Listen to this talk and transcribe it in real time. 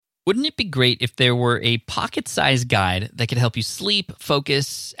Wouldn't it be great if there were a pocket-sized guide that could help you sleep,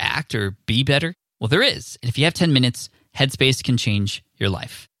 focus, act, or be better? Well, there is. And if you have 10 minutes, Headspace can change your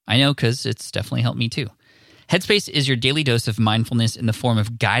life. I know, because it's definitely helped me too. Headspace is your daily dose of mindfulness in the form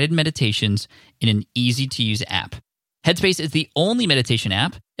of guided meditations in an easy-to-use app. Headspace is the only meditation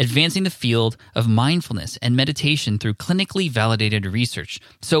app advancing the field of mindfulness and meditation through clinically validated research.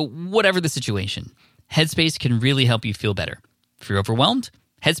 So whatever the situation, Headspace can really help you feel better. If you're overwhelmed,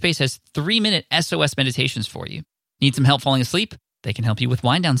 Headspace has 3-minute SOS meditations for you. Need some help falling asleep? They can help you with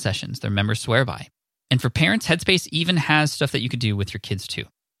wind-down sessions their members swear by. And for parents, Headspace even has stuff that you could do with your kids too.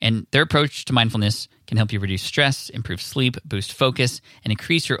 And their approach to mindfulness can help you reduce stress, improve sleep, boost focus, and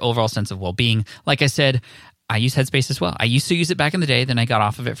increase your overall sense of well-being. Like I said, I use Headspace as well. I used to use it back in the day, then I got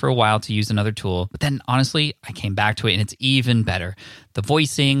off of it for a while to use another tool. But then honestly, I came back to it and it's even better. The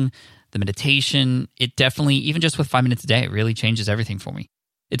voicing, the meditation, it definitely, even just with 5 minutes a day, it really changes everything for me.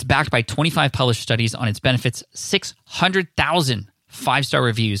 It's backed by 25 published studies on its benefits, 600,000 5-star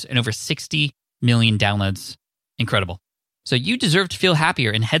reviews, and over 60 million downloads. Incredible. So you deserve to feel happier,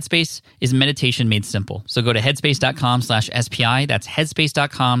 and Headspace is meditation made simple. So go to headspace.com/SPI. That's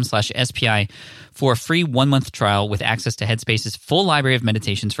headspace.com/SPI for a free 1-month trial with access to Headspace's full library of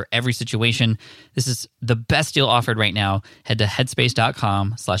meditations for every situation. This is the best deal offered right now. Head to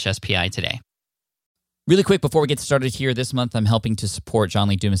headspace.com/SPI today. Really quick, before we get started here, this month I'm helping to support John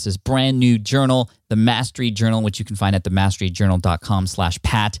Lee Dumas's brand new journal, The Mastery Journal, which you can find at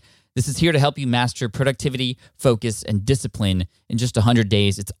themasteryjournal.com/Pat. This is here to help you master productivity, focus, and discipline in just 100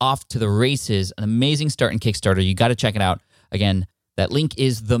 days. It's off to the races, an amazing start in Kickstarter. You got to check it out. Again, that link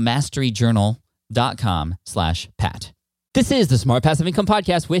is themasteryjournal.com/Pat. This is the Smart Passive Income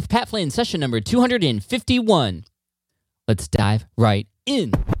Podcast with Pat Flynn, session number 251. Let's dive right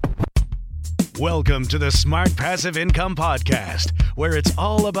in. Welcome to the Smart Passive Income Podcast, where it's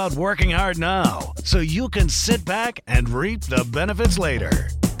all about working hard now so you can sit back and reap the benefits later.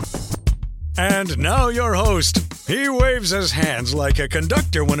 And now your host. He waves his hands like a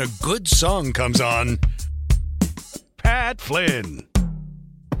conductor when a good song comes on. Pat Flynn.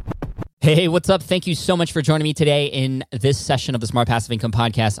 Hey, what's up? Thank you so much for joining me today in this session of the Smart Passive Income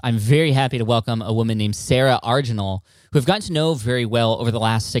Podcast. I'm very happy to welcome a woman named Sarah Argenal, who I've gotten to know very well over the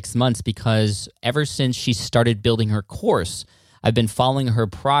last 6 months because ever since she started building her course, I've been following her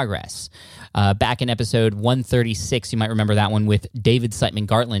progress. Back in episode 136, you might remember that one with David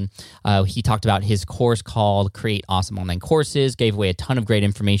Siteman-Gartland. He talked about his course called Create Awesome Online Courses, gave away a ton of great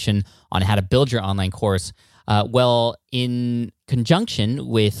information on how to build your online course. Well, in conjunction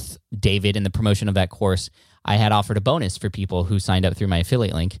with David and the promotion of that course, I had offered a bonus for people who signed up through my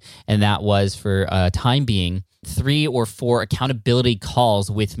affiliate link, and that was for time being 3 or 4 accountability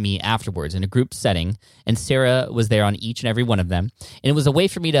calls with me afterwards in a group setting, and Sarah was there on each and every one of them. And it was a way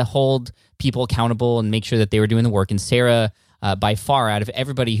for me to hold people accountable and make sure that they were doing the work. And Sarah, by far, out of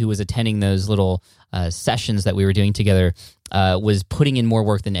everybody who was attending those little sessions that we were doing together, was putting in more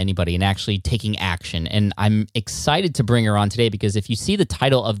work than anybody and actually taking action. And I'm excited to bring her on today because if you see the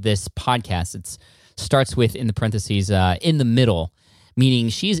title of this podcast, it starts with, in the parentheses, in the middle, meaning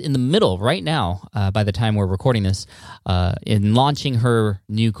she's in the middle right now, by the time we're recording this, in launching her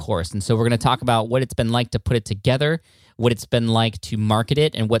new course. And so we're going to talk about what it's been like to put it together, what it's been like to market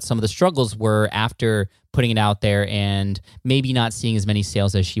it, and what some of the struggles were after putting it out there and maybe not seeing as many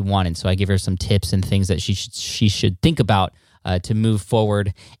sales as she wanted. So I give her some tips and things that she should think about to move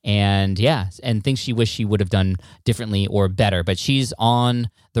forward, and things she wished she would have done differently or better. But she's on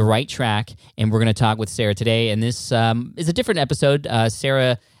the right track, and we're going to talk with Sarah today. And this is a different episode.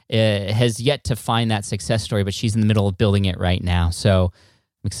 Sarah has yet to find that success story, but she's in the middle of building it right now. So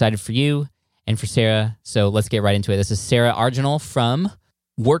I'm excited for you and for Sarah. So let's get right into it. This is Sarah Argenal from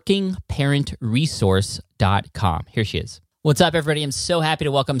workingparentresource.com. Here she is. What's up, everybody? I'm so happy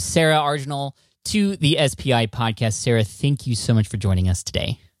to welcome Sarah Argenal to the SPI podcast. Sarah, thank you so much for joining us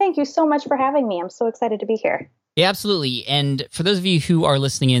today. Thank you so much for having me. I'm so excited to be here. Yeah, absolutely. And for those of you who are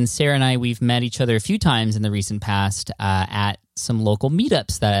listening in, Sarah and I, we've met each other a few times in the recent past at some local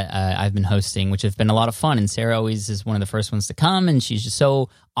meetups that I've been hosting, which have been a lot of fun. And Sarah always is one of the first ones to come, and she's just so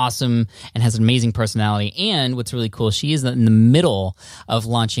awesome and has an amazing personality. And what's really cool, she is in the middle of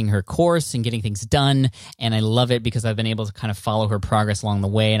launching her course and getting things done. And I love it because I've been able to kind of follow her progress along the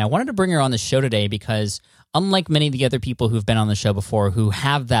way. And I wanted to bring her on the show today because unlike many of the other people who've been on the show before who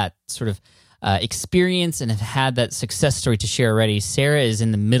have that sort of experience and have had that success story to share already, Sarah is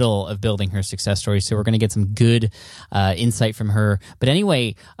in the middle of building her success story. So we're going to get some good insight from her. But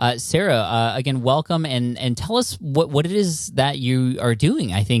anyway, Sarah, again, welcome and tell us what it is that you are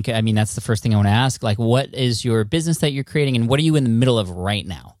doing. I mean, that's the first thing I want to ask. Like, what is your business that you're creating and what are you in the middle of right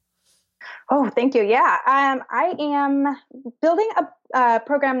now? Oh, thank you. Yeah. I am building a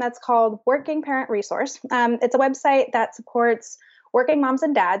program that's called Working Parent Resource. It's a website that supports working moms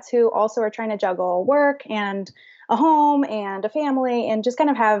and dads who also are trying to juggle work and a home and a family and just kind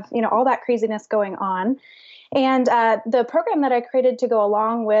of have, all that craziness going on. And the program that I created to go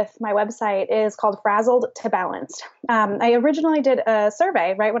along with my website is called Frazzled to Balanced. I originally did a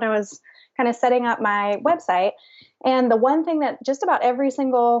survey right when I was kind of setting up my website. And the one thing that just about every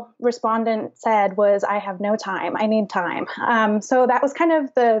single respondent said was, I have no time. I need time. So that was kind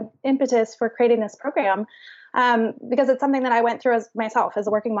of the impetus for creating this program, because it's something that I went through as myself as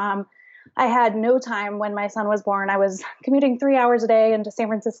a working mom. I had no time when my son was born. I was commuting 3 hours a day into San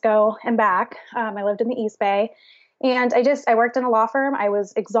Francisco and back. I lived in the East Bay. And I worked in a law firm. I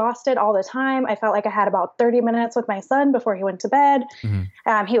was exhausted all the time. I felt like I had about 30 minutes with my son before he went to bed.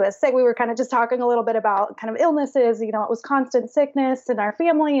 Mm-hmm. He was sick. We were kind of just talking a little bit about kind of illnesses. It was constant sickness in our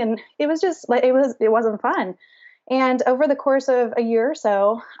family. And it was just like, it wasn't fun. And over the course of a year or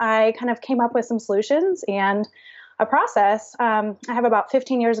so, I kind of came up with some solutions and a process. I have about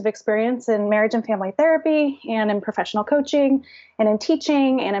 15 years of experience in marriage and family therapy and in professional coaching and in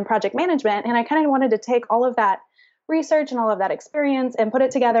teaching and in project management. And I kind of wanted to take all of that research and all of that experience and put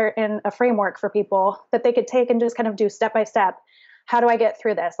it together in a framework for people that they could take and just kind of do step by step. How do I get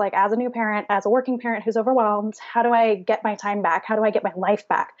through this? Like as a new parent, as a working parent who's overwhelmed, how do I get my time back? How do I get my life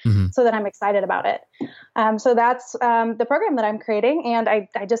back so that I'm excited about it? So that's the program that I'm creating. And I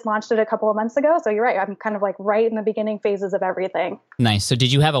just launched it a couple of months ago. So you're right. I'm kind of like right in the beginning phases of everything. Nice. So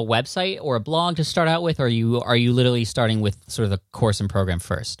did you have a website or a blog to start out with? Or are you literally starting with sort of the course and program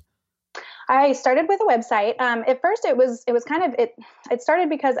first? I started with a website. At first, it started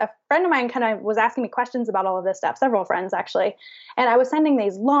because a friend of mine kind of was asking me questions about all of this stuff, several friends actually, and I was sending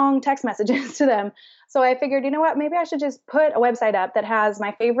these long text messages to them. So I figured, you know what, maybe I should just put a website up that has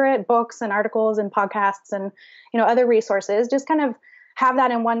my favorite books and articles and podcasts and, other resources, just kind of have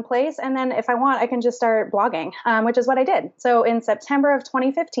that in one place. And then if I want, I can just start blogging, which is what I did. So in September of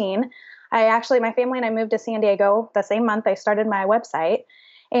 2015, my family and I moved to San Diego the same month I started my website.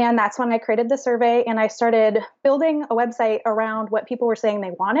 And that's when I created the survey and I started building a website around what people were saying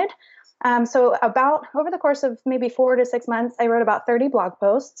they wanted. So about over the course of maybe 4 to 6 months, I wrote about 30 blog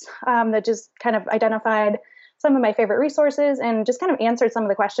posts that just kind of identified some of my favorite resources and just kind of answered some of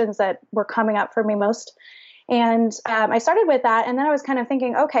the questions that were coming up for me most. And I started with that. And then I was kind of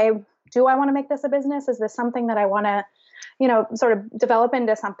thinking, okay, do I want to make this a business? Is this something that I want to, sort of develop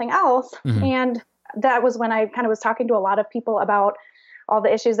into something else? Mm-hmm. And that was when I kind of was talking to a lot of people about all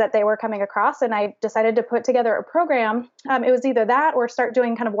the issues that they were coming across. And I decided to put together a program. It was either that or start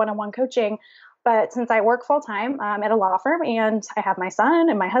doing kind of one-on-one coaching. But since I work full-time at a law firm and I have my son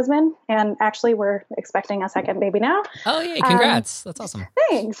and my husband, and actually we're expecting a second baby now. Oh, yeah. Congrats. That's awesome.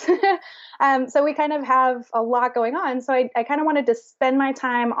 Thanks. So we kind of have a lot going on. So I kind of wanted to spend my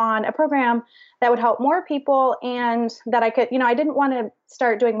time on a program that would help more people and that I could, I didn't want to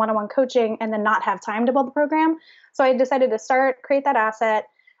start doing one-on-one coaching and then not have time to build the program. So I decided to create that asset,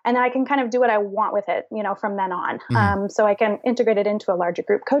 and then I can kind of do what I want with it, from then on. Mm-hmm. So I can integrate it into a larger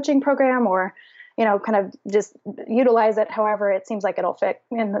group coaching program or, kind of just utilize it however it seems like it'll fit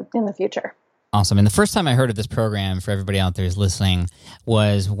in the future. Awesome. And the first time I heard of this program, for everybody out there who's listening,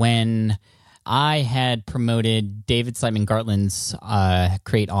 was when I had promoted David Siteman Gartland's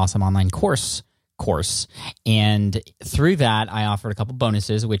Create Awesome Online course. And through that, I offered a couple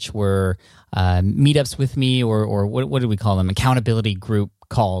bonuses, which were meetups with me, or what do we call them? Accountability group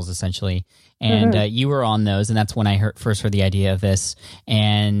calls, essentially. And you were on those, and that's when I first heard the idea of this.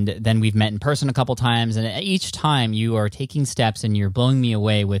 And then we've met in person a couple times, and each time you are taking steps, and you're blowing me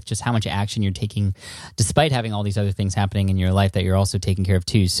away with just how much action you're taking, despite having all these other things happening in your life that you're also taking care of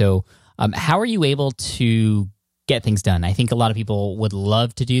too. So how are you able to get things done? I think a lot of people would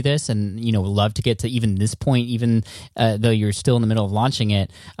love to do this and, love to get to even this point, even though you're still in the middle of launching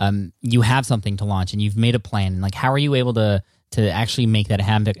it, you have something to launch and you've made a plan. And how are you able to actually make that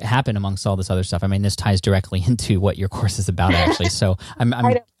happen amongst all this other stuff? I mean, this ties directly into what your course is about, actually. So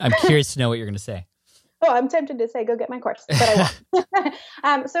I'm curious to know what you're going to say. Oh, I'm tempted to say, go get my course, but I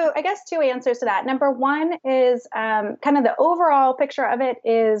won't. So I guess 2 answers to that. Number one is kind of the overall picture of it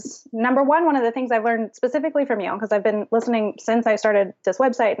is, number one of the things I've learned specifically from you, because I've been listening since I started this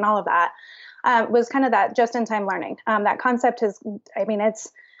website and all of that, was kind of that just-in-time learning. That concept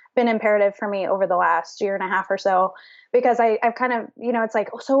it's been imperative for me over the last year and a half or so, because I've kind of, it's like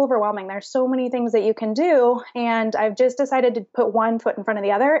so overwhelming. There's so many things that you can do. And I've just decided to put one foot in front of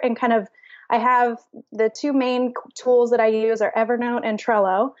the other and kind of, I have the 2 main tools that I use are Evernote and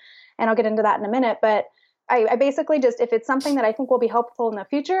Trello, and I'll get into that in a minute. But I basically just, if it's something that I think will be helpful in the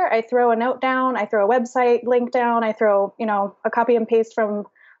future, I throw a note down, I throw a website link down, I throw, a copy and paste from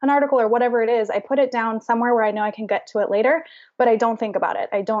an article or whatever it is. I put it down somewhere where I know I can get to it later, but I don't think about it.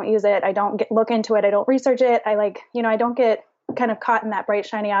 I don't use it. I don't look into it. I don't research it. I don't get kind of caught in that bright,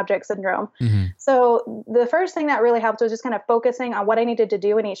 shiny object syndrome. Mm-hmm. So the first thing that really helped was just kind of focusing on what I needed to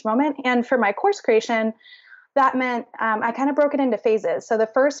do in each moment. And for my course creation, that meant I kind of broke it into phases. So the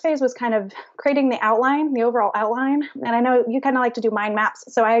first phase was kind of creating the outline, the overall outline. And I know you kind of like to do mind maps.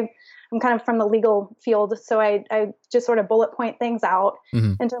 So I'm kind of from the legal field. So I just sort of bullet point things out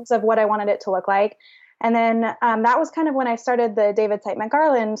in terms of what I wanted it to look like. And then that was kind of when I started the David Siteman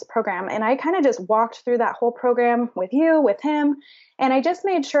Garland program. And I kind of just walked through that whole program with you, with him. And I just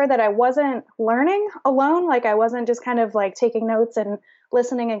made sure that I wasn't learning alone. Like I wasn't just kind of like taking notes and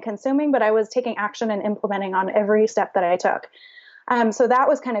listening and consuming, but I was taking action and implementing on every step that I took. So that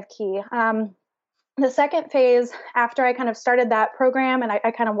was kind of key. The second phase, after I kind of started that program and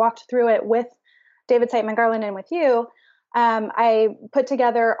I kind of walked through it with David Siteman Garland and with you, I put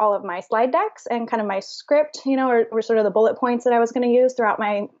together all of my slide decks and kind of my script, or sort of the bullet points that I was going to use throughout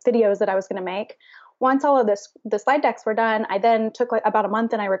my videos that I was going to make. Once all of the slide decks were done, I then took like about a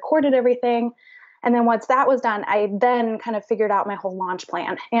month and I recorded everything. And then once that was done, I then kind of figured out my whole launch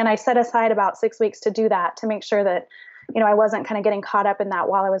plan. And I set aside about 6 weeks to do that, to make sure that, I wasn't kind of getting caught up in that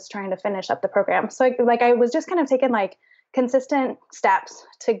while I was trying to finish up the program. So I was just kind of taking like consistent steps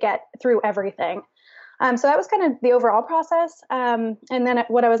to get through everything. So that was kind of the overall process. And then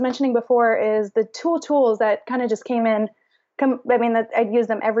what I was mentioning before is the tools that kind of just came in. I'd use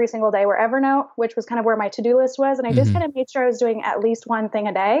them every single day, were Evernote, which was kind of where my to-do list was. And I just kind of made sure I was doing at least one thing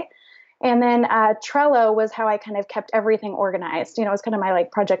a day. And then Trello was how I kind of kept everything organized. It was kind of my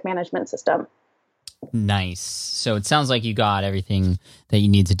like project management system. Nice. So it sounds like you got everything that you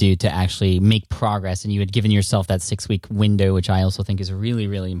need to do to actually make progress, and you had given yourself that 6-week window, which I also think is really,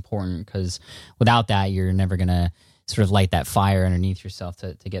 really important, because without that, you're never going to sort of light that fire underneath yourself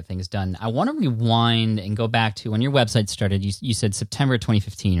to get things done. I want to rewind and go back to when your website started. You said September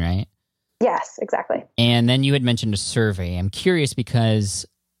 2015, right? Yes, exactly. And then you had mentioned a survey. I'm curious because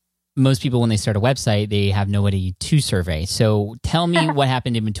most people, when they start a website, they have nobody to survey. So tell me what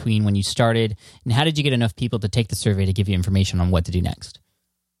happened in between when you started, and how did you get enough people to take the survey to give you information on what to do next?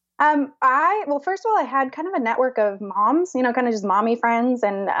 First of all, I had kind of a network of moms, kind of just mommy friends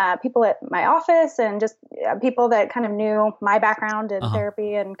and people at my office, and just people that kind of knew my background in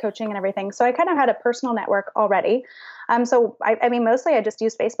therapy and coaching and everything. So I kind of had a personal network already. Mostly I just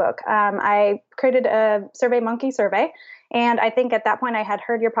used Facebook. I created a SurveyMonkey survey. And I think at that point I had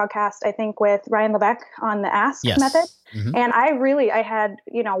heard your podcast, I think with Ryan Levesque on the Ask method. Mm-hmm. And I had,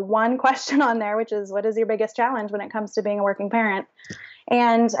 one question on there, which is, what is your biggest challenge when it comes to being a working parent?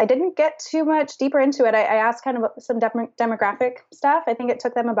 And I didn't get too much deeper into it. I asked kind of some demographic stuff. I think it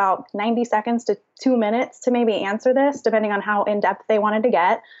took them about 90 seconds to 2 minutes to maybe answer this, depending on how in-depth they wanted to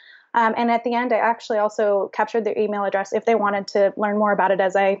get. And at the end, I actually also captured their email address if they wanted to learn more about it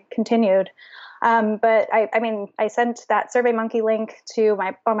as I continued. But I sent that SurveyMonkey link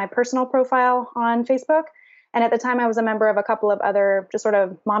on my personal profile on Facebook. And at the time I was a member of a couple of other just sort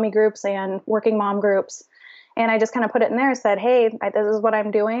of mommy groups and working mom groups. And I just kind of put it in there and said, hey, this is what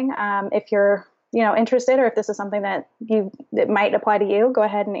I'm doing. If you're, interested, or if this is something that might apply to you, go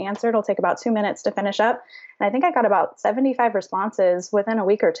ahead and answer. It'll take about 2 minutes to finish up. And I think I got about 75 responses within a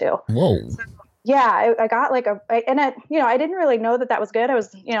week or two. Whoa. So, yeah, I got I didn't really know that was good. I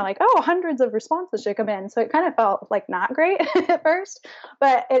was, hundreds of responses should come in. So it kind of felt like not great at first,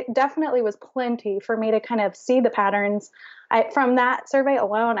 but it definitely was plenty for me to kind of see the patterns. From that survey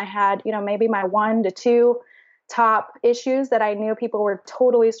alone, I had, maybe my 1 to 2 top issues that I knew people were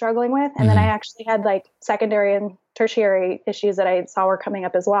totally struggling with. And then I actually had like secondary and tertiary issues that I saw were coming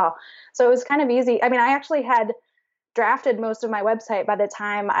up as well. So it was kind of easy. I actually had drafted most of my website by the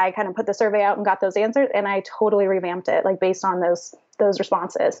time I kind of put the survey out and got those answers, and I totally revamped it like based on those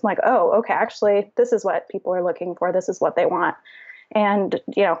responses. I'm like, oh, okay, actually this is what people are looking for. This is what they want. And,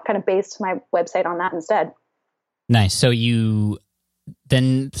 kind of based my website on that instead. Nice. So you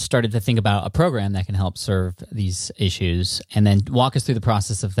then started to think about a program that can help serve these issues, and then walk us through the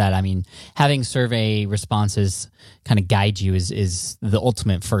process of that. Having survey responses kind of guide you is the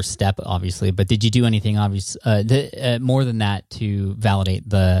ultimate first step, obviously. But did you do anything more than that to validate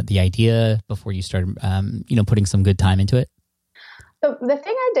the idea before you started, putting some good time into it? So the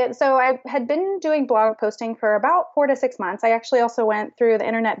thing I did, so I had been doing blog posting for about 4 to 6 months. I actually also went through the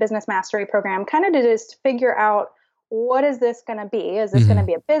Internet Business Mastery program, kind of to just figure out, what is this going to be? Is this going to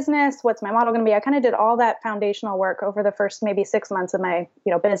be a business? What's my model going to be? I kind of did all that foundational work over the first maybe 6 months of my,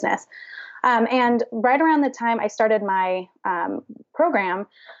 business. And right around the time I started my program,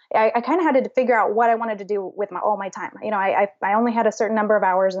 I kind of had to figure out what I wanted to do with all my time. I only had a certain number of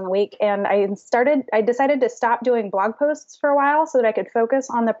hours in the week, and I decided to stop doing blog posts for a while so that I could focus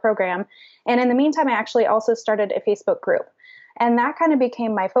on the program. And in the meantime, I actually also started a Facebook group. And that kind of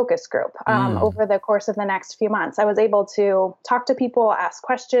became my focus group over the course of the next few months. I was able to talk to people, ask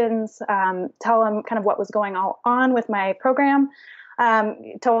questions, tell them kind of what was going on with my program.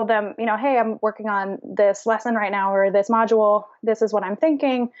 Told them, hey, I'm working on this lesson right now or this module. This is what I'm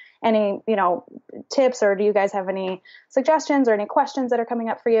thinking. Any, tips, or do you guys have any suggestions or any questions that are coming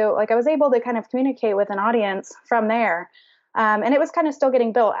up for you? Like, I was able to kind of communicate with an audience from there. And it was kind of still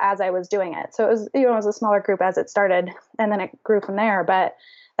getting built as I was doing it. So it was a smaller group as it started, and then it grew from there. But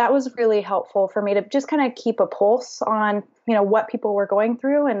that was really helpful for me to just kind of keep a pulse on, what people were going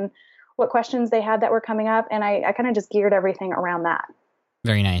through and what questions they had that were coming up. And I kind of just geared everything around that.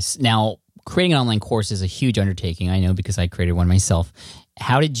 Very nice. Now, creating an online course is a huge undertaking. I know because I created one myself.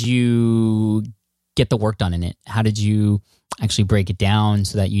 How did you get the work done in it? How did you actually break it down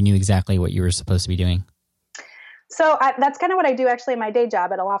so that you knew exactly what you were supposed to be doing? So that's kind of what I do actually in my day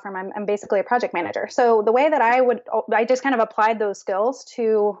job at a law firm. I'm basically a project manager. So the way that I just kind of applied those skills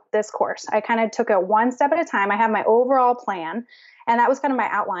to this course. I kind of took it one step at a time. I have my overall plan, and that was kind of my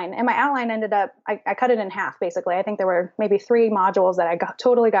outline. And my outline ended up, I cut it in half basically. I think there were maybe 3 modules that I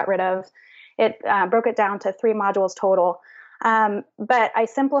totally got rid of. It broke it down to 3 modules total. But I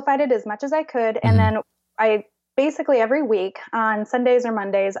simplified it as much as I could. And then I basically every week on Sundays or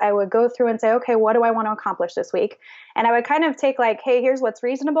Mondays, I would go through and say, okay, what do I want to accomplish this week? And I would kind of take like, hey, here's what's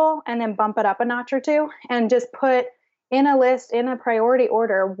reasonable, and then bump it up a notch or 2 and just put in a list, in a priority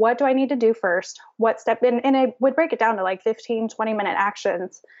order, what do I need to do first? What step? And I would break it down to like 15, 20-minute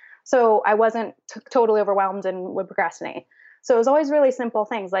actions. So I wasn't totally overwhelmed and would procrastinate. So it was always really simple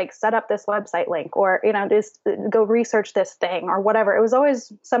things like set up this website link, or, just go research this thing or whatever. It was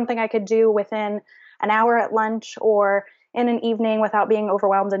always something I could do within an hour at lunch or in an evening without being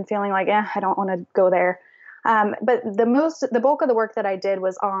overwhelmed and feeling like, I don't want to go there. But the bulk of the work that I did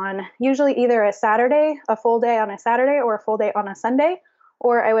was on usually either a full day on a Saturday, or a full day on a Sunday,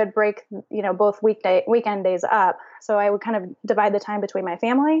 or I would break, both weekend days up. So I would kind of divide the time between my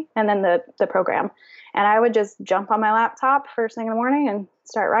family and then the program. And I would just jump on my laptop first thing in the morning and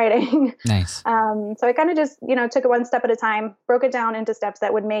start writing. Nice. So I kind of just, took it one step at a time, broke it down into steps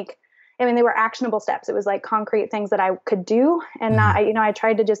that would they were actionable steps. It was like concrete things that I could do, and I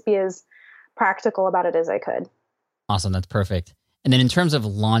tried to just be as practical about it as I could. Awesome. That's perfect. And then in terms of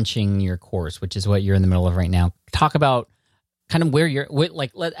launching your course, which is what you're in the middle of right now, talk about kind of where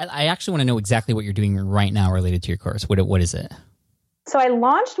I actually want to know exactly what you're doing right now related to your course. What is it? So I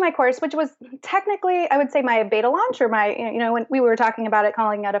launched my course, which was technically, I would say, my beta launch, or my, when we were talking about it,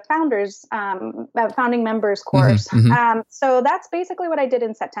 calling it a founding members course. So that's basically what I did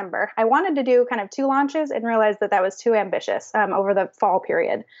in September. I wanted to do kind of 2 launches and realized that was too ambitious over the fall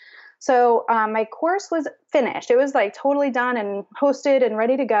period. So my course was finished. It was like totally done and hosted and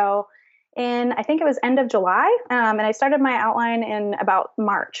ready to go in, I think it was end of July. And I started my outline in about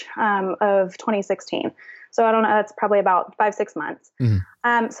March of 2016. So I don't know, that's probably about 5-6 months.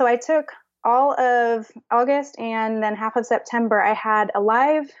 So I took all of August and then half of September. I had a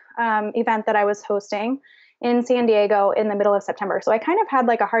live event that I was hosting in San Diego in the middle of September. So I kind of had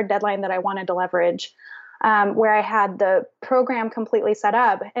like a hard deadline that I wanted to leverage, where I had the program completely set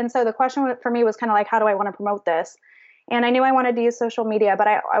up. And so the question for me was kind of like, how do I want to promote this? And I knew I wanted to use social media, but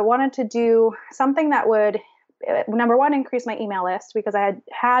I wanted to do something that would, number one, increase my email list, because I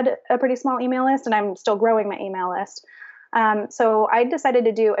had a pretty small email list and I'm still growing my email list. So I decided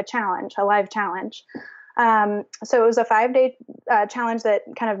to do a live challenge. So it was a 5-day challenge that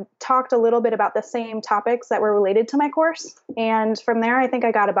kind of talked a little bit about the same topics that were related to my course. And from there, I think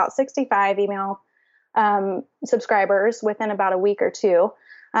I got about 65 email subscribers within about a week or 2.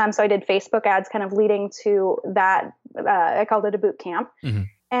 So I did Facebook ads kind of leading to that. I called it a boot camp.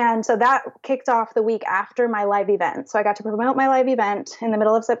 And so that kicked off the week after my live event. So I got to promote my live event in the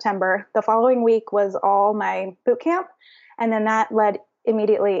middle of September. The following week was all my boot camp. And then that led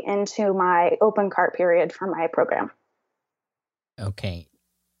immediately into my open cart period for my program. Okay.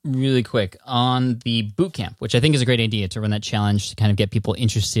 Really quick on the boot camp, which I think is a great idea to run that challenge to kind of get people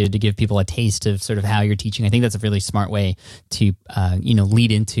interested, to give people a taste of sort of how you're teaching. I think that's a really smart way to,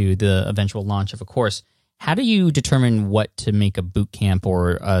 lead into the eventual launch of a course. How do you determine what to make a boot camp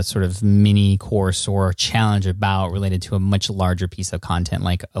or a sort of mini course or challenge about related to a much larger piece of content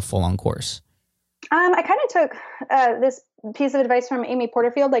like a full-on course? I kind of took this piece of advice from Amy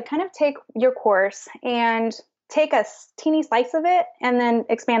Porterfield, like kind of take your course and take a teeny slice of it and then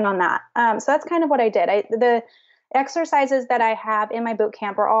expand on that. So that's kind of what I did. The exercises that I have in my boot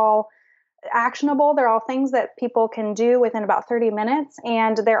camp are all actionable. They're all things that people can do within about 30 minutes.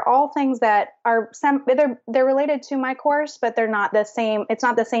 And they're all things that are they're related to my course, but they're not the same. It's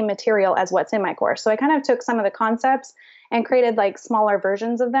not the same material as what's in my course. So I kind of took some of the concepts and created like smaller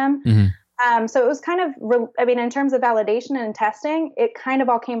versions of them. So it was kind of, in terms of validation and testing, it kind of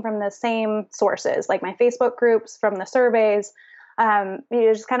all came from the same sources, like my Facebook groups, from the surveys,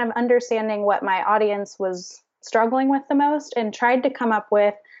 just kind of understanding what my audience was struggling with the most, and tried to come up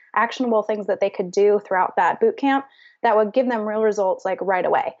with actionable things that they could do throughout that boot camp that would give them real results like right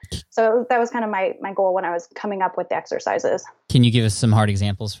away. So that was kind of my goal when I was coming up with the exercises. Can you give us some hard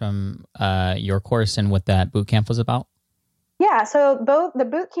examples from your course and what that boot camp was about? Yeah, so both the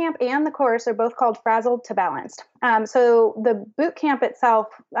boot camp and the course are both called Frazzled to Balanced. So the boot camp itself,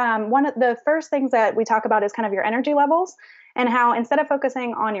 one of the first things that we talk about is kind of your energy levels, and how instead of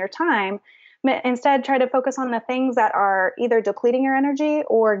focusing on your time, instead try to focus on the things that are either depleting your energy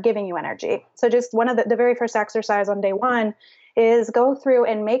or giving you energy. So just one of the very first exercise on day one is go through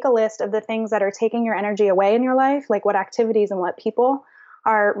and make a list of the things that are taking your energy away in your life, like what activities and what people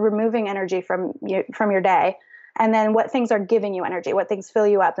are removing energy from your day. And then what things are giving you energy, what things fill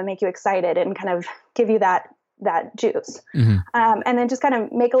you up and make you excited and kind of give you that juice. And then just kind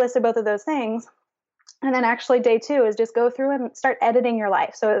of make a list of both of those things. And then actually day two is just go through and start editing your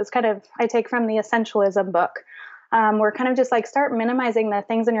life. So it's kind of, I take from the Essentialism book, where kind of just like start minimizing the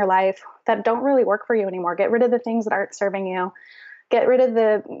things in your life that don't really work for you anymore. Get rid of the things that aren't serving you. Get rid of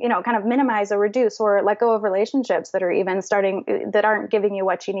the, kind of minimize or reduce or let go of relationships that are even that aren't giving you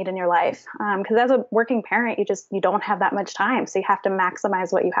what you need in your life. Because as a working parent, you don't have that much time. So you have to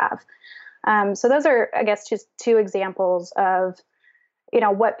maximize what you have. So those are, I guess, just two examples of,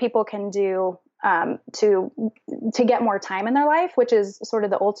 what people can do to get more time in their life, which is sort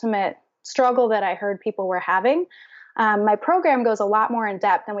of the ultimate struggle that I heard people were having. My program goes a lot more in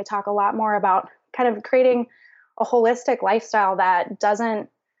depth, and we talk a lot more about kind of creating a holistic lifestyle that doesn't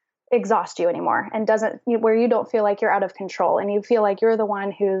exhaust you anymore and where you don't feel like you're out of control and you feel like you're the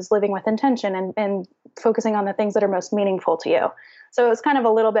one who's living with intention and focusing on the things that are most meaningful to you. So it's kind of a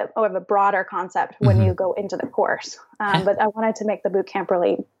little bit of a broader concept when you go into the course. But I wanted to make the boot camp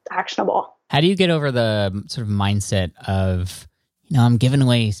really actionable. How do you get over the sort of mindset of, I'm giving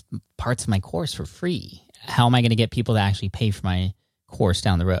away parts of my course for free? How am I going to get people to actually pay for my course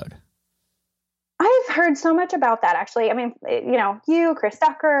down the road? I've heard so much about that, actually. I mean, you, Chris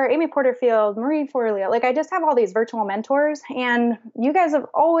Ducker, Amy Porterfield, Marie Forleo, like I just have all these virtual mentors, and you guys have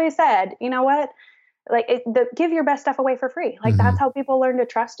always said, you know what, like give your best stuff away for free. Like that's how people learn to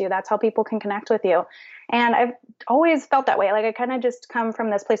trust you. That's how people can connect with you. And I've always felt that way. Like I kind of just come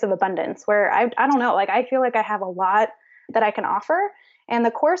from this place of abundance where I don't know, like I feel like I have a lot that I can offer. And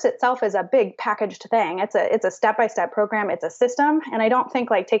the course itself is a big packaged thing. It's a step-by-step program. It's a system. And I don't think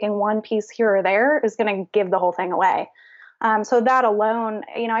like taking one piece here or there is going to give the whole thing away. So that alone,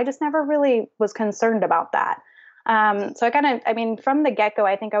 I just never really was concerned about that. So from the get-go,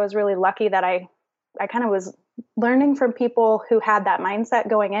 I think I was really lucky that I kind of was learning from people who had that mindset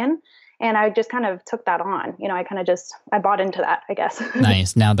going in. And I just kind of took that on. I bought into that, I guess.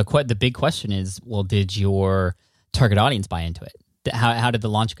 Nice. Now, the big question is, well, did your target audience buy into it? How did the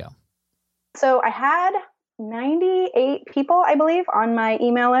launch go? So I had 98 people, I believe, on my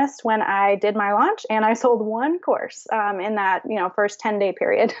email list when I did my launch, and I sold one course in that first 10-day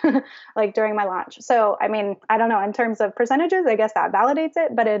period, like during my launch. So I mean, I don't know, in terms of percentages, I guess that validates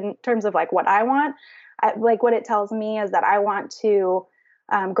it, but in terms of like what I want, what it tells me is that I want to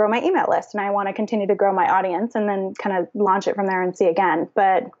grow my email list, and I want to continue to grow my audience, and then kind of launch it from there and see again.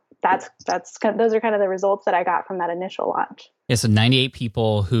 But those are kind of the results that I got from that initial launch. Yeah, so 98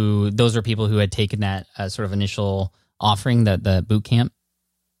 people those are people who had taken that sort of initial offering, the boot camp?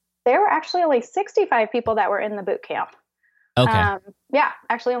 There were actually only 65 people that were in the boot camp. Okay.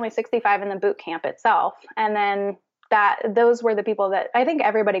 Actually only 65 in the boot camp itself. And then those were the people that I think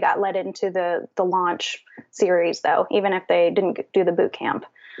everybody got led into the launch series, though, even if they didn't do the boot camp.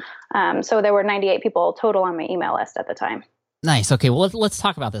 So there were 98 people total on my email list at the time. Nice. Okay, well, let's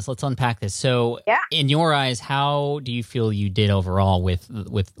talk about this. Let's unpack this. So in your eyes, how do you feel you did overall with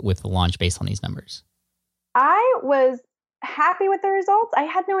the launch based on these numbers? I was happy with the results. I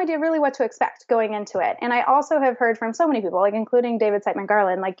had no idea really what to expect going into it. And I also have heard from so many people, like including David Siteman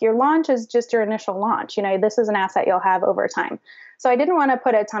Garland, like your launch is just your initial launch. This is an asset you'll have over time. So I didn't want to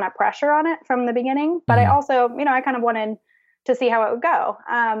put a ton of pressure on it from the beginning, but I also, I kind of wanted to see how it would go.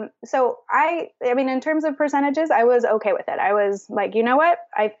 So I mean, in terms of percentages, I was okay with it. I was like, you know what?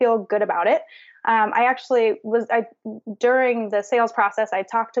 I feel good about it. I actually during the sales process, I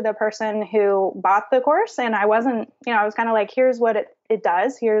talked to the person who bought the course, and I wasn't, I was kind of like, here's what it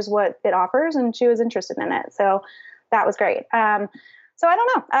does, here's what it offers. And she was interested in it. So that was great. So I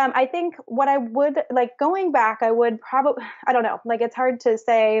don't know. I think what I would like going back, I would probably, I don't know, like it's hard to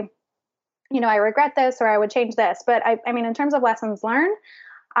say, I regret this or I would change this. But I mean, in terms of lessons learned,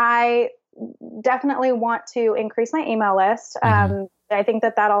 I definitely want to increase my email list. I think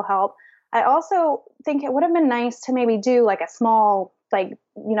that that'll help. I also think it would have been nice to maybe do like a small, like,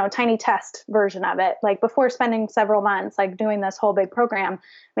 tiny test version of it, like before spending several months, like doing this whole big program,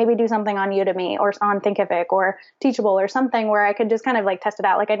 maybe do something on Udemy or on Thinkific or Teachable or something where I could just kind of like test it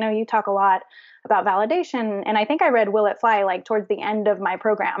out. Like I know you talk a lot about validation, and I think I read Will It Fly like towards the end of my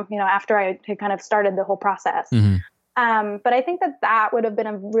program, after I had kind of started the whole process. But I think that would have been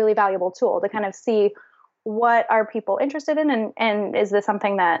a really valuable tool to kind of see what are people interested in, and is this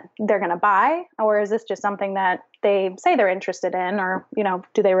something that they're going to buy, or is this just something that they say they're interested in, or,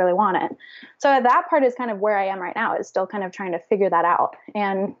 do they really want it? So that part is kind of where I am right now, is still kind of trying to figure that out.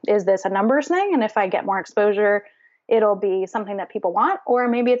 And is this a numbers thing? And if I get more exposure, it'll be something that people want, or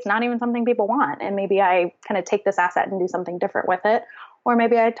maybe it's not even something people want. And maybe I kind of take this asset and do something different with it. Or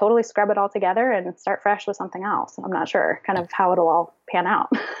maybe I totally scrub it all together and start fresh with something else. I'm not sure kind of how it'll all pan out.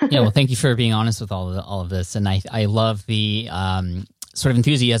 Yeah, well, thank you for being honest with all of this. And I love the sort of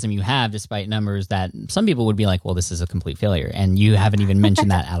enthusiasm you have, despite numbers that some people would be like, well, this is a complete failure. And you haven't even mentioned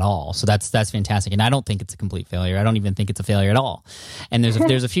that at all. So that's fantastic. And I don't think it's a complete failure. I don't even think it's a failure at all. And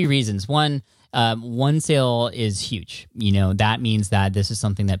there's a few reasons. One sale is huge. That means that this is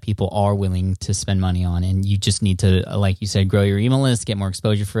something that people are willing to spend money on, and you just need to, like you said, grow your email list, get more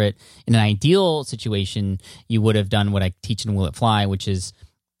exposure for it. In an ideal situation, you would have done what I teach in Will It Fly, which is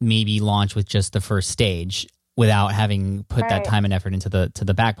maybe launch with just the first stage without having put that time and effort into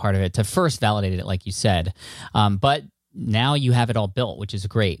the back part of it to first validate it, like you said. But now you have it all built, which is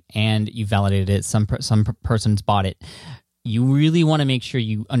great, and you validated it. Some person's bought it. You really want to make sure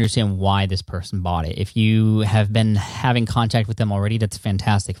you understand why this person bought it. If you have been having contact with them already, that's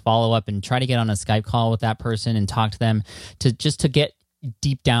fantastic. Follow up and try to get on a Skype call with that person and talk to them to get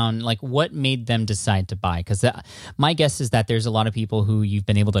deep down, like what made them decide to buy. Because my guess is that there's a lot of people who you've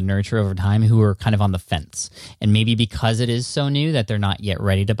been able to nurture over time who are kind of on the fence. And maybe because it is so new that they're not yet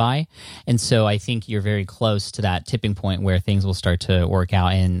ready to buy. And so I think you're very close to that tipping point where things will start to work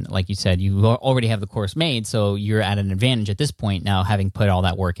out. And like you said, you already have the course made, so you're at an advantage at this point now, having put all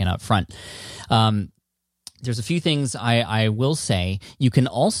that work in up front. There's a few things I will say. You can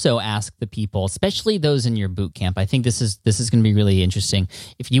also ask the people, especially those in your boot camp. I think this is going to be really interesting.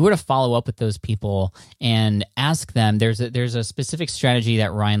 If you were to follow up with those people and ask them, there's a specific strategy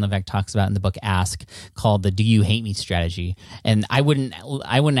that Ryan Levesque talks about in the book Ask, called the "Do you hate me" strategy. And I wouldn't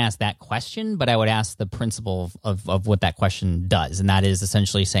ask that question, but I would ask the principle of what that question does, and that is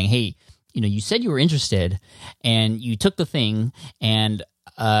essentially saying, hey, you said you were interested, and you took the thing, and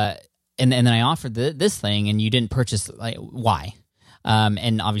then I offered this thing, and you didn't purchase. Like, why?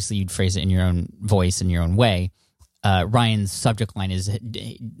 And obviously, you'd phrase it in your own voice, in your own way. Ryan's subject line is,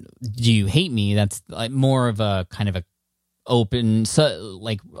 "Do you hate me?" That's like more of a kind of a open,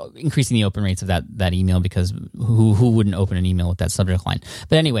 like increasing the open rates of that email, because who wouldn't open an email with that subject line?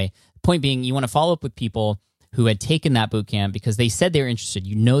 But anyway, point being, you want to follow up with people who had taken that boot camp because they said they were interested.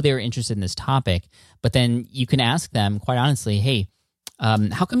 They were interested in this topic, but then you can ask them quite honestly, hey,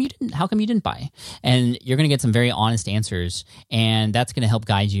 how come you didn't buy? And you're going to get some very honest answers, and that's going to help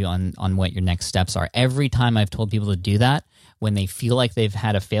guide you on what your next steps are. Every time I've told people to do that, when they feel like they've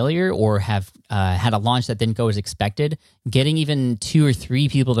had a failure or have had a launch that didn't go as expected, getting even 2 or 3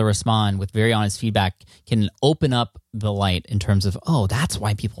 people to respond with very honest feedback can open up the light in terms of, oh, that's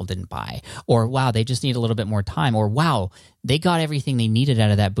why people didn't buy, or wow, they just need a little bit more time, or wow, they got everything they needed out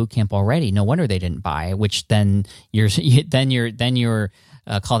of that boot camp already. No wonder they didn't buy. Which then your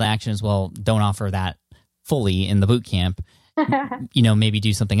call to action is, well, don't offer that fully in the boot camp. Maybe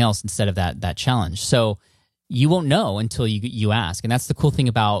do something else instead of that challenge. So you won't know until you ask. And that's the cool thing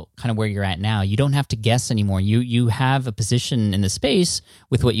about kind of where you're at now. You don't have to guess anymore. You have a position in the space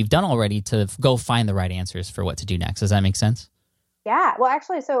with what you've done already to go find the right answers for what to do next. Does that make sense? Yeah. Well,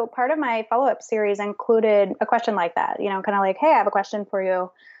 actually, so part of my follow-up series included a question like that, kind of like, hey, I have a question for you.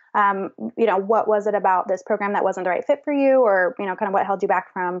 What was it about this program that wasn't the right fit for you, or, kind of what held you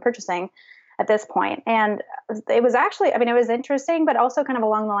back from purchasing at this point? And it was actually, it was interesting, but also kind of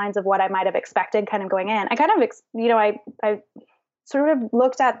along the lines of what I might have expected kind of going in. I kind of, sort of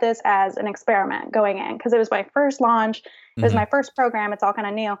looked at this as an experiment going in, because it was my first launch. It was my first program. It's all kind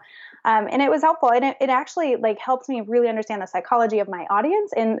of new. And it was helpful. And it actually like helped me really understand the psychology of my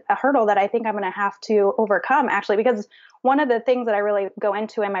audience, and a hurdle that I think I'm going to have to overcome, actually, because one of the things that I really go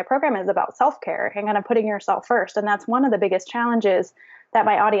into in my program is about self-care and kind of putting yourself first. And that's one of the biggest challenges that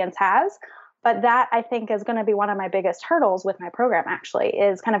my audience has. But that, I think, is going to be one of my biggest hurdles with my program, actually,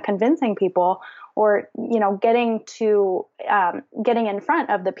 is kind of convincing people, or, getting in front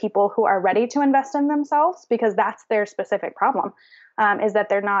of the people who are ready to invest in themselves, because that's their specific problem, is that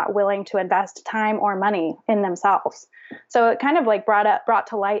they're not willing to invest time or money in themselves. So it kind of like brought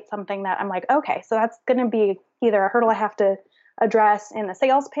to light something that I'm like, okay, so that's going to be either a hurdle I have to address in the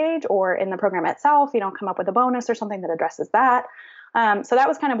sales page or in the program itself, come up with a bonus or something that addresses that. So that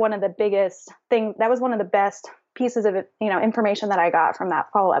was kind of one of the biggest things. That was one of the best pieces of, information that I got from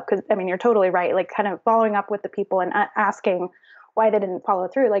that follow-up. Because, you're totally right. Like, kind of following up with the people and asking why they didn't follow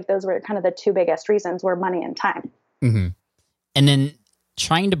through. Like, those were kind of the two biggest reasons, were money and time. Mm-hmm. And then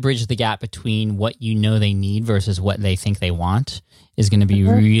trying to bridge the gap between what they need versus what they think they want is going to be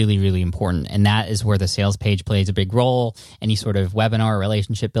really, really important. And that is where the sales page plays a big role. Any sort of webinar or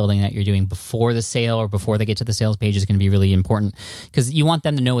relationship building that you're doing before the sale or before they get to the sales page is going to be really important, because you want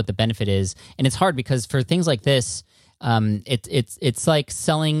them to know what the benefit is. And it's hard because for things like this, it's like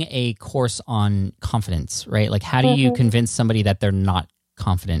selling a course on confidence, right? Like, how do you convince somebody that they're not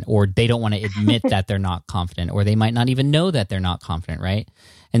confident, or they don't want to admit that they're not confident, or they might not even know that they're not confident, right?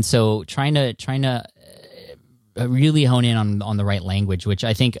 And so trying to really hone in on the right language, which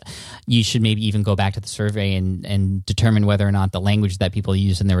I think you should maybe even go back to the survey and determine whether or not the language that people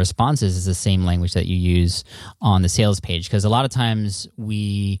use in their responses is the same language that you use on the sales page. Because a lot of times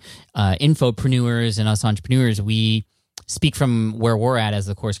we infopreneurs and us entrepreneurs, we speak from where we're at as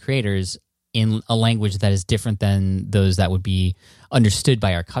the course creators in a language that is different than those that would be understood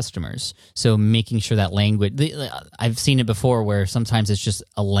by our customers. So making sure that language, I've seen it before where sometimes it's just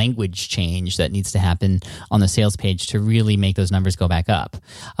a language change that needs to happen on the sales page to really make those numbers go back up.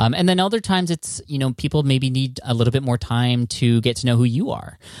 And then other times it's, people maybe need a little bit more time to get to know who you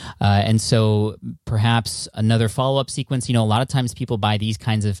are. And so perhaps another follow-up sequence, a lot of times people buy these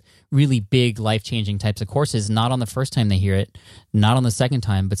kinds of really big life-changing types of courses, not on the first time they hear it, not on the second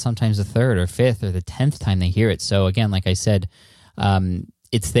time, but sometimes the third or fifth or the 10th time they hear it. So again, like I said,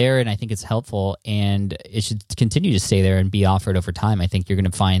 it's there, and I think it's helpful, and it should continue to stay there and be offered over time. I think you're going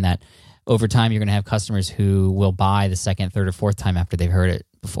to find that over time you're going to have customers who will buy the second, third, or fourth time after they've heard it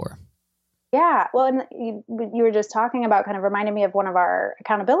before. Yeah. Well, and you were just talking about, kind of reminding me of one of our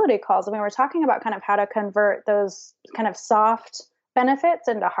accountability calls. And we were talking about kind of how to convert those kind of soft benefits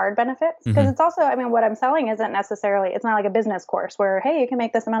into hard benefits. Because it's also, what I'm selling isn't necessarily, it's not like a business course where, hey, you can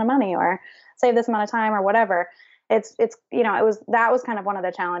make this amount of money or save this amount of time or whatever. It's that was kind of one of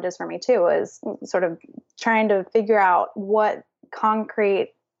the challenges for me too, is sort of trying to figure out what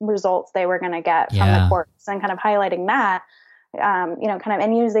concrete results they were going to get from the course, and kind of highlighting that,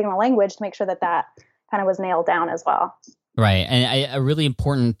 and using the language to make sure that kind of was nailed down as well. Right. And a really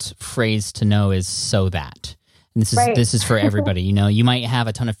important phrase to know is "so that." And this is for everybody. You might have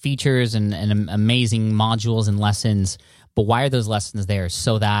a ton of features and amazing modules and lessons, but why are those lessons there?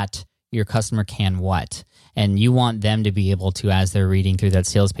 So that your customer can what? And you want them to be able to, as they're reading through that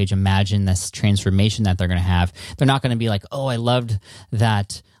sales page, imagine this transformation that they're going to have. They're not going to be like, oh, I loved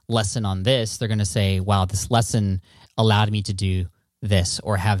that lesson on this. They're going to say, wow, this lesson allowed me to do this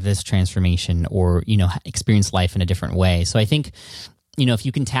or have this transformation or, experience life in a different way. So I think, if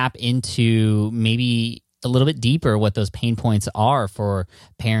you can tap into maybe a little bit deeper what those pain points are for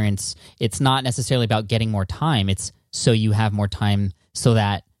parents, it's not necessarily about getting more time. It's so you have more time so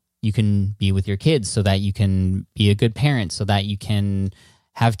that you can be with your kids, so that you can be a good parent, so that you can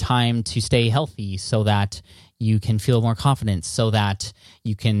have time to stay healthy, so that you can feel more confident, so that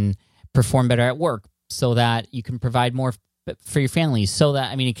you can perform better at work, so that you can provide more for your family, so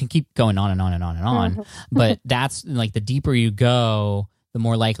that, it can keep going on and on and on and on. But that's like, the deeper you go, the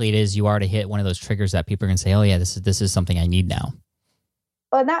more likely it is you are to hit one of those triggers that people are going to say, oh yeah, this is something I need now.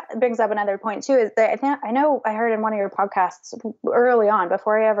 Well, and that brings up another point too, is that I know I heard in one of your podcasts early on,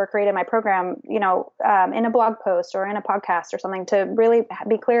 before I ever created my program, in a blog post or in a podcast or something, to really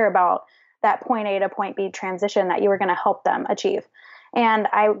be clear about that point A to point B transition that you were going to help them achieve. And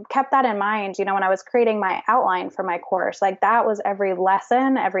I kept that in mind, when I was creating my outline for my course. Like, that was every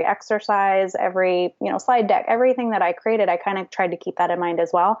lesson, every exercise, every, slide deck, everything that I created, I kind of tried to keep that in mind as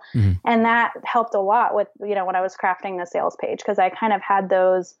well. And that helped a lot with, when I was crafting the sales page, because I kind of had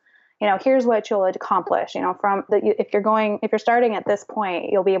those, here's what you'll accomplish, if you're starting at this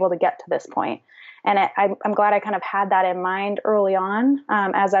point, you'll be able to get to this point. And I'm glad I kind of had that in mind early on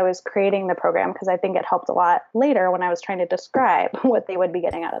as I was creating the program, because I think it helped a lot later when I was trying to describe what they would be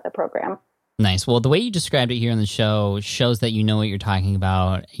getting out of the program. Nice. Well, the way you described it here on the show shows that you know what you're talking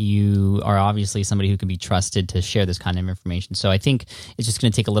about. You are obviously somebody who can be trusted to share this kind of information. So I think it's just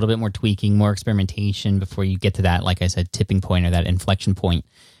going to take a little bit more tweaking, more experimentation before you get to that, like I said, tipping point or that inflection point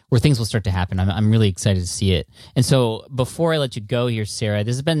where things will start to happen. I'm really excited to see it. And so before I let you go here, Sarah,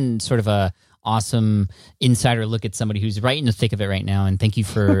 this has been sort of a awesome insider look at somebody who's right in the thick of it right now. And thank you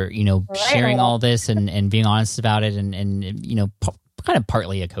for, sharing all this and being honest about it and kind of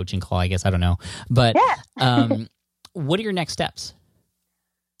partly a coaching call, I guess. I don't know. But what are your next steps?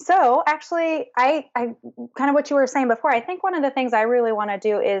 So actually, I kind of what you were saying before, I think one of the things I really want to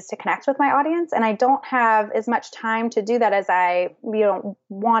do is to connect with my audience. And I don't have as much time to do that as I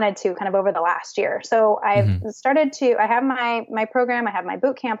wanted to kind of over the last year. So I've started to, I have my program, I have my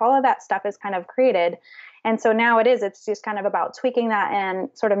boot camp, all of that stuff is kind of created. And so now it's just kind of about tweaking that and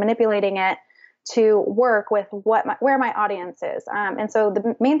sort of manipulating it to work with where my audience is. And so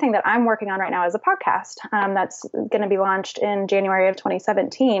the main thing that I'm working on right now is a podcast that's going to be launched in January of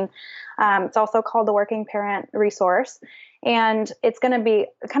 2017. It's also called the Working Parent Resource. And it's going to be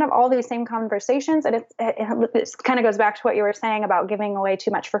kind of all these same conversations. And it kind of goes back to what you were saying about giving away too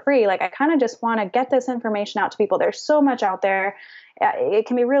much for free. Like, I kind of just want to get this information out to people. There's so much out there. It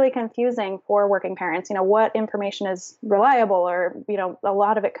can be really confusing for working parents, what information is reliable or, a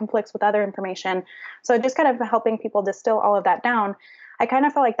lot of it conflicts with other information. So just kind of helping people distill all of that down. I kind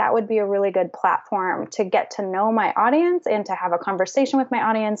of felt like that would be a really good platform to get to know my audience and to have a conversation with my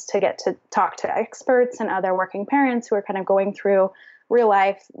audience, to get to talk to experts and other working parents who are kind of going through real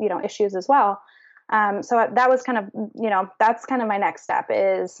life, issues as well. So that was kind of, that's kind of my next step,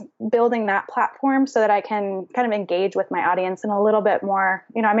 is building that platform so that I can kind of engage with my audience in a little bit more.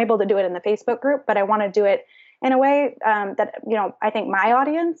 I'm able to do it in the Facebook group, but I want to do it in a way that, I think my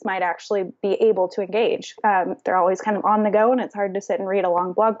audience might actually be able to engage. They're always kind of on the go, and it's hard to sit and read a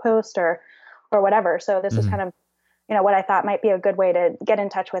long blog post or whatever. So this is kind of, what I thought might be a good way to get in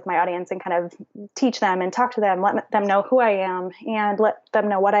touch with my audience and kind of teach them and talk to them, let them know who I am and let them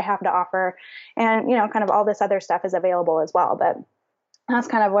know what I have to offer. And, kind of all this other stuff is available as well. But that's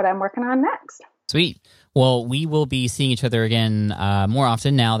kind of what I'm working on next. Sweet. Well, we will be seeing each other again more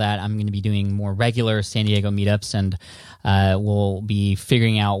often now that I'm going to be doing more regular San Diego meetups, and we'll be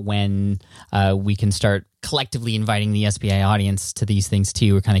figuring out when we can start collectively inviting the SPI audience to these things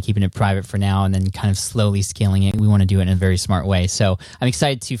too. We're kind of keeping it private for now and then kind of slowly scaling it. We want to do it in a very smart way. So I'm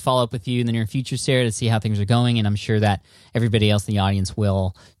excited to follow up with you in the near future, Sarah, to see how things are going, and I'm sure that everybody else in the audience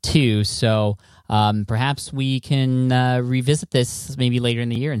will too. So perhaps we can revisit this maybe later in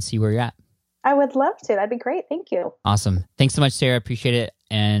the year and see where you're at. I would love to. That'd be great. Thank you. Awesome. Thanks so much, Sarah. Appreciate it.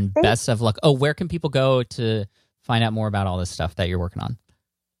 And best of luck. Oh, where can people go to find out more about all this stuff that you're working on?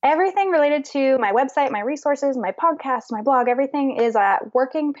 Everything related to my website, my resources, my podcast, my blog, everything is at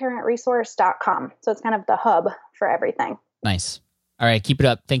workingparentresource.com. So it's kind of the hub for everything. Nice. All right. Keep it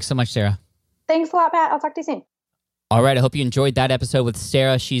up. Thanks so much, Sarah. Thanks a lot, Pat. I'll talk to you soon. All right. I hope you enjoyed that episode with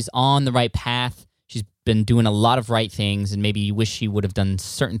Sarah. She's on the right path. She's been doing a lot of right things, and maybe you wish she would have done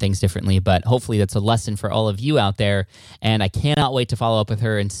certain things differently, but hopefully that's a lesson for all of you out there. And I cannot wait to follow up with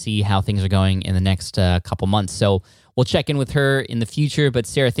her and see how things are going in the next couple months. So we'll check in with her in the future. But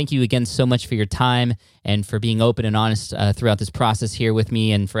Sarah, thank you again so much for your time and for being open and honest throughout this process here with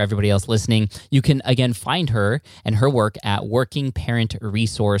me, and for everybody else listening. You can, again, find her and her work at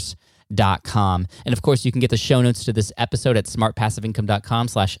workingparentresource.com. And of course, you can get the show notes to this episode at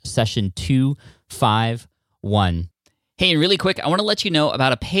smartpassiveincome.com/session251. Hey, and really quick, I want to let you know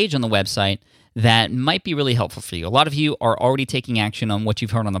about a page on the website that might be really helpful for you. A lot of you are already taking action on what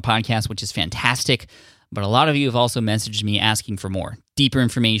you've heard on the podcast, which is fantastic. But a lot of you have also messaged me asking for more, deeper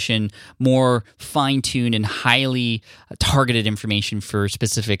information, more fine-tuned and highly targeted information for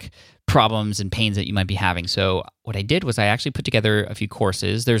specific problems and pains that you might be having. So what I did was I actually put together a few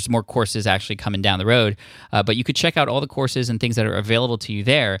courses. There's more courses actually coming down the road, but you could check out all the courses and things that are available to you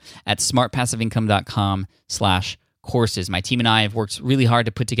there at smartpassiveincome.com/courses. My team and I have worked really hard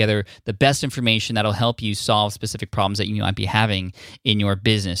to put together the best information that'll help you solve specific problems that you might be having in your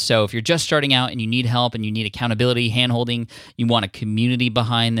business. So if you're just starting out and you need help and you need accountability, handholding, you want a community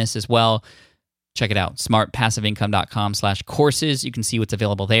behind this as well, check it out, smartpassiveincome.com/courses. You can see what's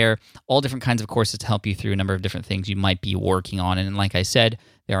available there. All different kinds of courses to help you through a number of different things you might be working on. And like I said,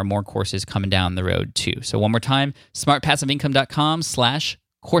 there are more courses coming down the road too. So one more time,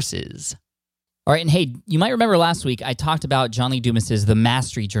 smartpassiveincome.com/courses. All right, and hey, you might remember last week I talked about John Lee Dumas's The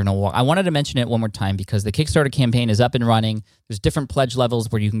Mastery Journal. Well, I wanted to mention it one more time because the Kickstarter campaign is up and running. There's different pledge levels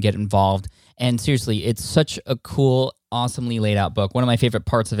where you can get involved. And seriously, it's such a cool, awesomely laid out book. One of my favorite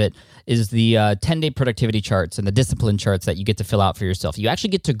parts of it is the 10-day productivity charts and the discipline charts that you get to fill out for yourself. You actually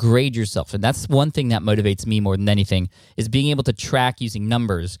get to grade yourself, and that's one thing that motivates me more than anything, is being able to track using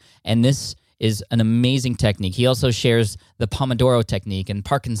numbers. And this is an amazing technique. He also shares the Pomodoro technique and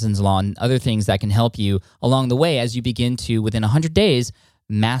Parkinson's law and other things that can help you along the way as you begin to, within 100 days,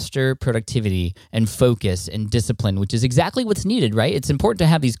 master productivity and focus and discipline, which is exactly what's needed, right? It's important to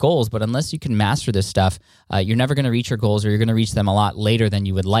have these goals, but unless you can master this stuff, you're never going to reach your goals, or you're going to reach them a lot later than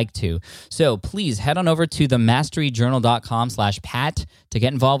you would like to. So please head on over to themasteryjournal.com/Pat to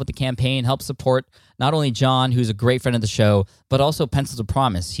get involved with the campaign, help support not only John, who's a great friend of the show, but also Pencils of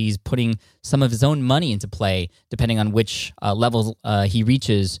Promise. He's putting some of his own money into play, depending on which level he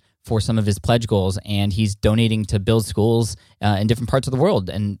reaches for some of his pledge goals, and he's donating to build schools in different parts of the world.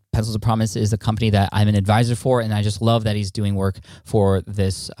 And Pencils of Promise is a company that I'm an advisor for, and I just love that he's doing work for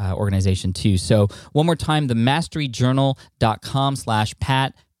this organization too. So one more time,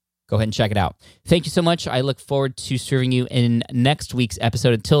 themasteryjournal.com/Pat. Go ahead and check it out. Thank you so much. I look forward to serving you in next week's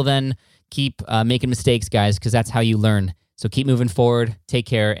episode. Until then, keep making mistakes, guys, because that's how you learn. So keep moving forward. Take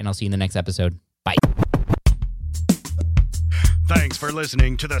care, and I'll see you in the next episode. Bye. Thanks for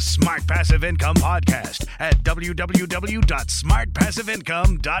listening to the Smart Passive Income Podcast at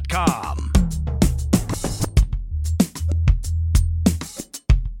www.smartpassiveincome.com.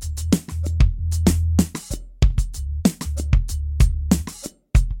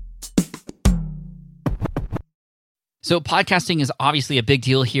 So podcasting is obviously a big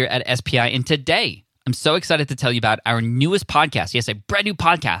deal here at SPI, and today I'm so excited to tell you about our newest podcast. Yes, a brand new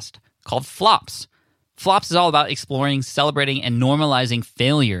podcast called Flops. Flops is all about exploring, celebrating, and normalizing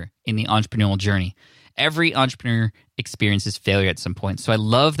failure in the entrepreneurial journey. Every entrepreneur experiences failure at some point, so I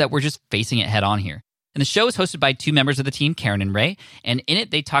love that we're just facing it head on here. And the show is hosted by two members of the team, Karen and Ray, and in it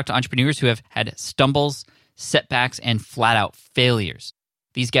they talk to entrepreneurs who have had stumbles, setbacks, and flat-out failures.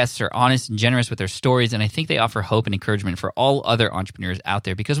 These guests are honest and generous with their stories, and I think they offer hope and encouragement for all other entrepreneurs out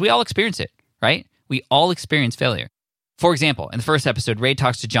there because we all experience it, right? We all experience failure. For example, in the first episode, Ray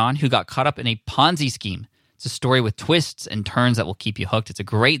talks to John, who got caught up in a Ponzi scheme. It's a story with twists and turns that will keep you hooked. It's a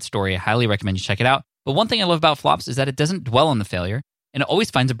great story. I highly recommend you check it out. But one thing I love about Flops is that it doesn't dwell on the failure, and it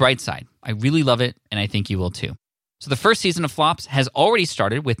always finds a bright side. I really love it, and I think you will too. So the first season of Flops has already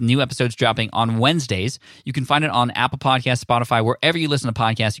started with new episodes dropping on Wednesdays. You can find it on Apple Podcasts, Spotify, wherever you listen to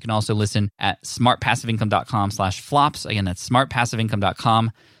podcasts. You can also listen at smartpassiveincome.com/flops. Again, that's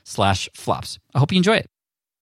smartpassiveincome.com/flops. I hope you enjoy it.